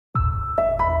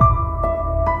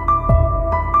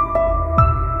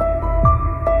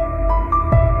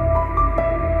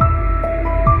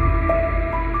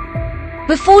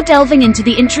Before delving into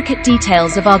the intricate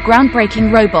details of our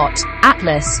groundbreaking robot,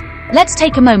 Atlas, let's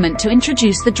take a moment to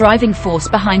introduce the driving force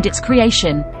behind its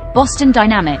creation, Boston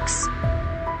Dynamics.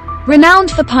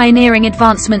 Renowned for pioneering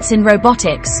advancements in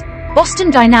robotics,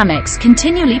 Boston Dynamics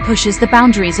continually pushes the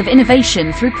boundaries of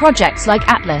innovation through projects like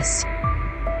Atlas.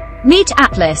 Meet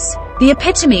Atlas, the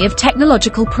epitome of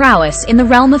technological prowess in the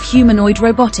realm of humanoid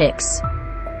robotics.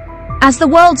 As the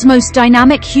world's most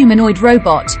dynamic humanoid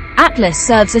robot, Atlas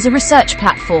serves as a research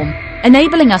platform,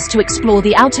 enabling us to explore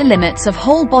the outer limits of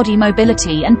whole-body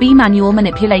mobility and manual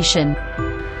manipulation.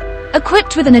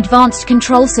 Equipped with an advanced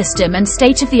control system and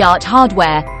state-of-the-art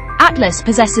hardware, Atlas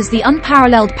possesses the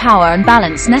unparalleled power and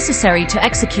balance necessary to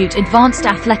execute advanced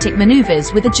athletic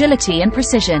maneuvers with agility and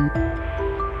precision.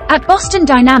 At Boston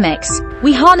Dynamics,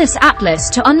 we harness Atlas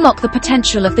to unlock the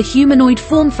potential of the humanoid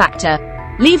form factor,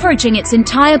 leveraging its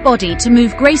entire body to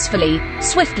move gracefully,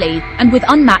 swiftly, and with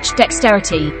unmatched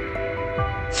dexterity.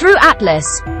 Through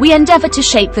Atlas, we endeavor to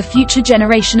shape the future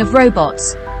generation of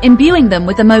robots, imbuing them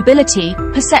with the mobility,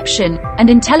 perception, and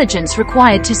intelligence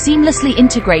required to seamlessly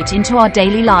integrate into our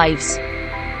daily lives.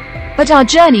 But our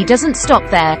journey doesn't stop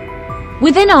there.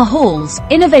 Within our halls,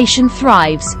 innovation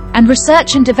thrives, and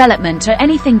research and development are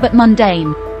anything but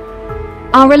mundane.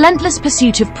 Our relentless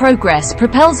pursuit of progress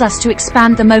propels us to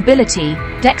expand the mobility,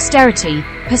 dexterity,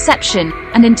 perception,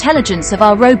 and intelligence of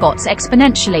our robots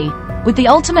exponentially, with the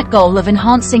ultimate goal of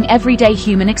enhancing everyday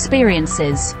human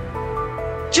experiences.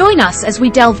 Join us as we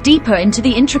delve deeper into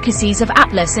the intricacies of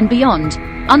Atlas and beyond,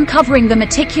 uncovering the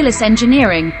meticulous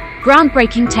engineering,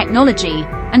 groundbreaking technology,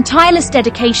 and tireless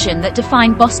dedication that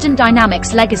define Boston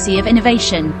Dynamics' legacy of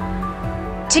innovation.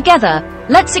 Together,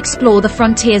 let's explore the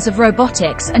frontiers of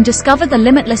robotics and discover the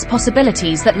limitless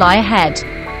possibilities that lie ahead.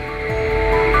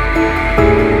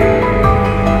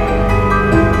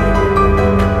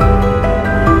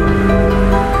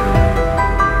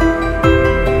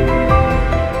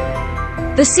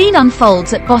 The scene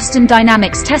unfolds at Boston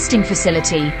Dynamics' testing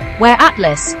facility, where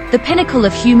Atlas, the pinnacle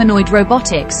of humanoid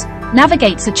robotics,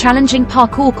 navigates a challenging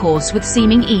parkour course with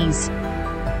seeming ease.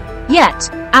 Yet,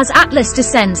 as Atlas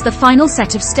descends the final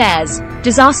set of stairs,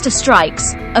 disaster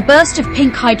strikes, a burst of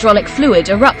pink hydraulic fluid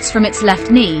erupts from its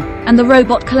left knee, and the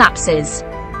robot collapses.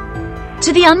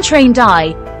 To the untrained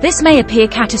eye, this may appear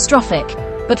catastrophic,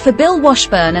 but for Bill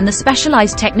Washburn and the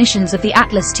specialized technicians of the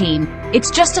Atlas team,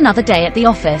 it's just another day at the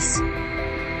office.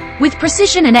 With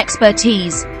precision and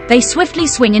expertise, they swiftly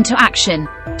swing into action,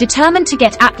 determined to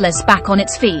get Atlas back on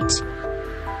its feet.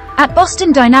 At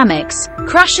Boston Dynamics,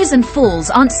 crashes and falls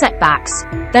aren't setbacks,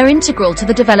 they're integral to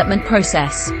the development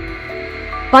process.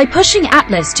 By pushing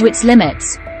Atlas to its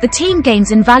limits, the team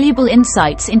gains invaluable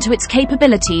insights into its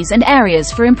capabilities and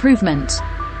areas for improvement.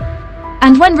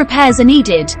 And when repairs are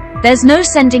needed, there's no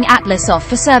sending Atlas off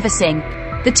for servicing.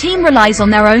 The team relies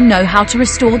on their own know-how to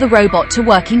restore the robot to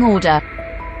working order.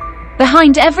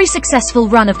 Behind every successful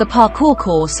run of the parkour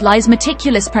course lies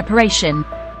meticulous preparation.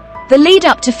 The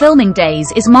lead-up to filming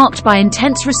days is marked by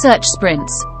intense research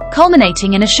sprints,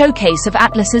 culminating in a showcase of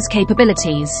Atlas's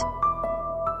capabilities.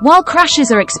 While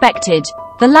crashes are expected,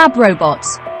 the lab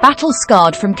robots,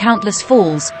 battle-scarred from countless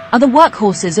falls, are the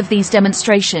workhorses of these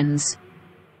demonstrations.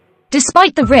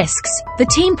 Despite the risks, the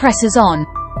team presses on,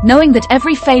 knowing that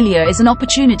every failure is an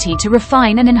opportunity to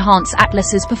refine and enhance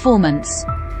Atlas's performance.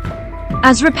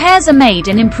 As repairs are made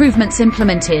and improvements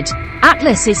implemented,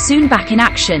 Atlas is soon back in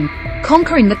action,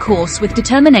 conquering the course with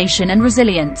determination and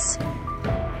resilience.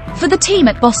 For the team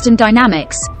at Boston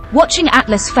Dynamics, watching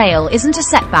Atlas fail isn't a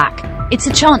setback, it's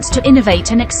a chance to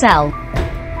innovate and excel.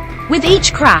 With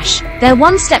each crash, they're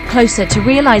one step closer to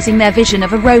realizing their vision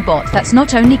of a robot that's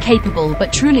not only capable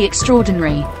but truly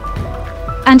extraordinary.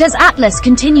 And as Atlas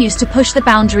continues to push the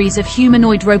boundaries of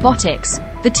humanoid robotics,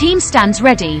 the team stands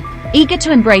ready, eager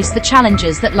to embrace the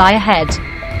challenges that lie ahead.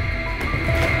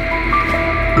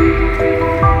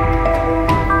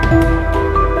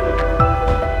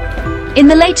 In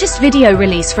the latest video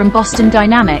release from Boston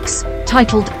Dynamics,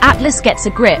 titled Atlas Gets a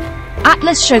Grip,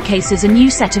 Atlas showcases a new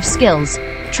set of skills,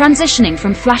 transitioning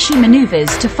from flashy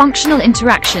maneuvers to functional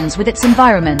interactions with its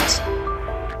environment.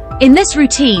 In this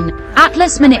routine,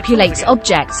 Atlas manipulates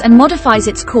objects and modifies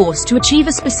its course to achieve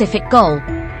a specific goal,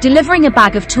 delivering a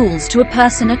bag of tools to a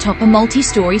person atop a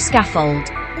multi-story scaffold.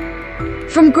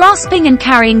 From grasping and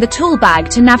carrying the tool bag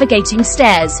to navigating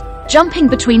stairs, jumping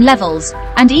between levels,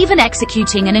 and even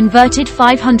executing an inverted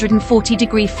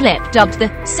 540-degree flip dubbed the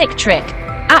sick trick,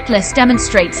 Atlas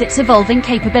demonstrates its evolving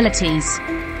capabilities.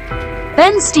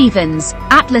 Ben Stevens,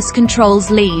 Atlas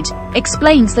Controls lead,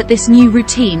 explains that this new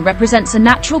routine represents a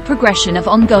natural progression of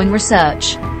ongoing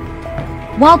research.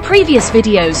 While previous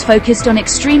videos focused on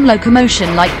extreme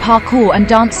locomotion like parkour and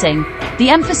dancing, the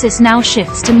emphasis now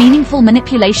shifts to meaningful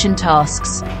manipulation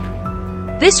tasks.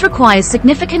 This requires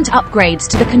significant upgrades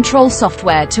to the control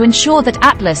software to ensure that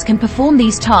Atlas can perform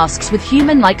these tasks with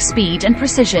human-like speed and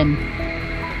precision.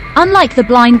 Unlike the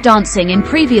blind dancing in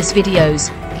previous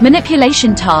videos,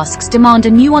 manipulation tasks demand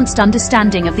a nuanced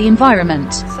understanding of the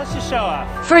environment. Such a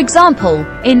show-off. For example,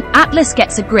 in Atlas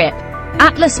Gets a Grip,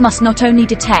 Atlas must not only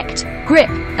detect, grip,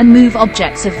 and move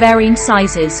objects of varying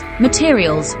sizes,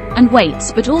 materials, and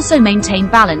weights but also maintain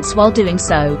balance while doing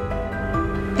so.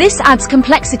 This adds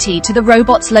complexity to the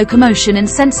robot's locomotion and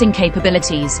sensing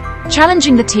capabilities,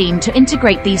 challenging the team to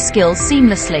integrate these skills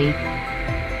seamlessly.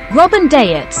 Robin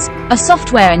Dayetz, a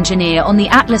software engineer on the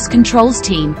Atlas Controls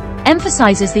team,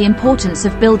 emphasizes the importance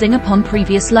of building upon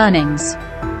previous learnings.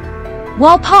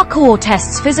 While parkour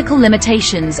tests physical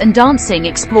limitations and dancing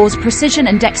explores precision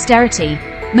and dexterity,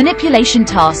 manipulation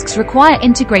tasks require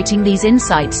integrating these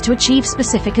insights to achieve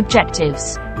specific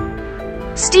objectives.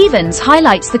 Stevens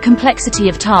highlights the complexity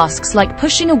of tasks like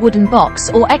pushing a wooden box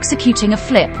or executing a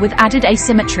flip with added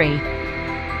asymmetry.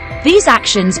 These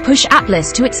actions push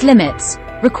Atlas to its limits,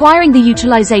 requiring the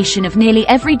utilization of nearly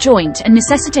every joint and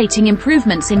necessitating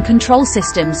improvements in control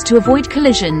systems to avoid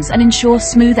collisions and ensure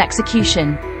smooth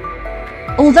execution.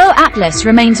 Although Atlas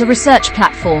remains a research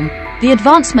platform, the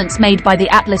advancements made by the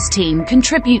Atlas team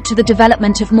contribute to the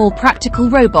development of more practical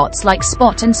robots like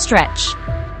Spot and Stretch.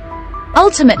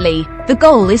 Ultimately, the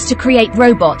goal is to create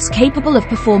robots capable of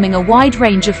performing a wide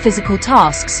range of physical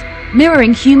tasks,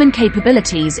 mirroring human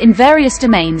capabilities in various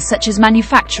domains such as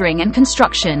manufacturing and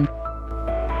construction.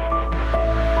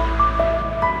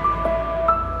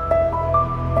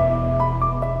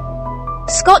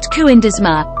 Scott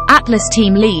Kuindesma, Atlas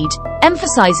team lead,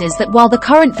 emphasizes that while the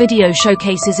current video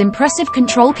showcases impressive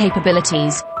control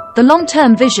capabilities, the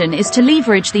long-term vision is to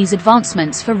leverage these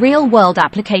advancements for real-world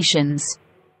applications.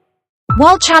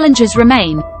 While challenges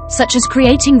remain, such as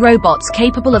creating robots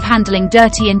capable of handling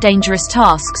dirty and dangerous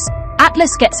tasks,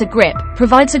 Atlas Gets a Grip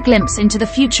provides a glimpse into the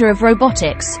future of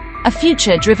robotics, a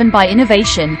future driven by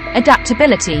innovation,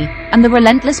 adaptability, and the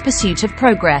relentless pursuit of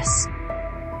progress.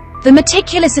 The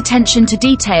meticulous attention to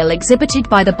detail exhibited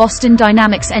by the Boston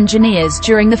Dynamics engineers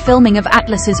during the filming of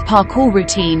Atlas's parkour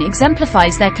routine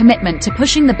exemplifies their commitment to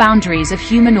pushing the boundaries of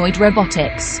humanoid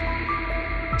robotics.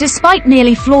 Despite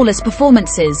nearly flawless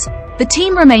performances, the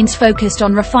team remains focused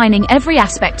on refining every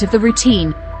aspect of the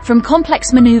routine, from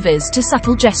complex maneuvers to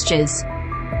subtle gestures.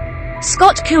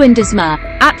 Scott Kuindesma,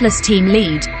 Atlas team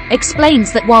lead,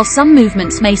 explains that while some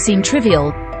movements may seem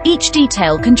trivial, each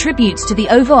detail contributes to the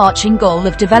overarching goal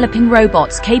of developing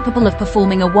robots capable of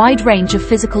performing a wide range of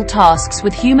physical tasks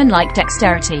with human-like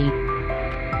dexterity.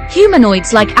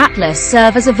 Humanoids like Atlas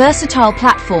serve as a versatile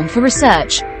platform for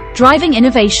research, driving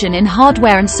innovation in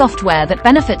hardware and software that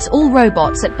benefits all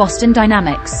robots at Boston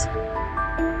Dynamics.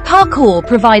 Parkour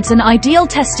provides an ideal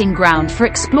testing ground for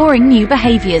exploring new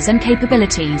behaviors and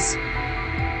capabilities.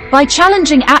 By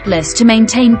challenging Atlas to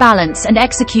maintain balance and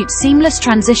execute seamless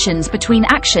transitions between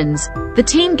actions, the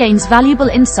team gains valuable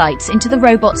insights into the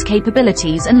robot's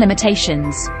capabilities and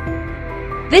limitations.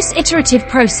 This iterative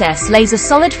process lays a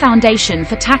solid foundation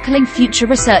for tackling future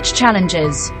research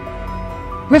challenges.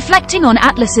 Reflecting on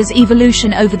Atlas's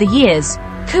evolution over the years,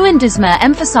 Kuindesma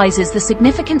emphasizes the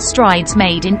significant strides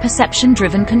made in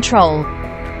perception-driven control.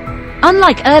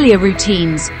 Unlike earlier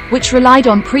routines, which relied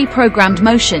on pre-programmed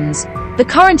motions, the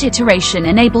current iteration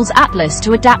enables Atlas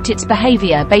to adapt its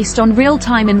behavior based on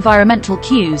real-time environmental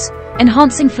cues,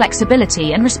 enhancing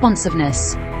flexibility and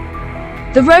responsiveness.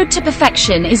 The road to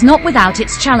perfection is not without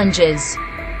its challenges.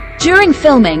 During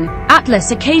filming,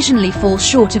 Atlas occasionally falls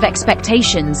short of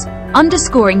expectations,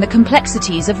 underscoring the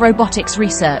complexities of robotics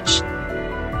research.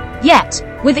 Yet,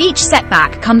 with each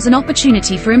setback comes an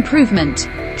opportunity for improvement,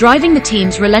 driving the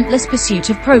team's relentless pursuit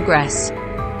of progress.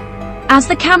 As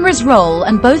the cameras roll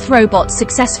and both robots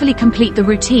successfully complete the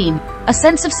routine, a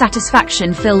sense of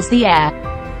satisfaction fills the air.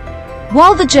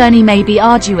 While the journey may be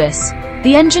arduous,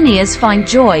 the engineers find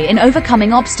joy in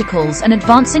overcoming obstacles and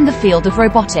advancing the field of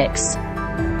robotics.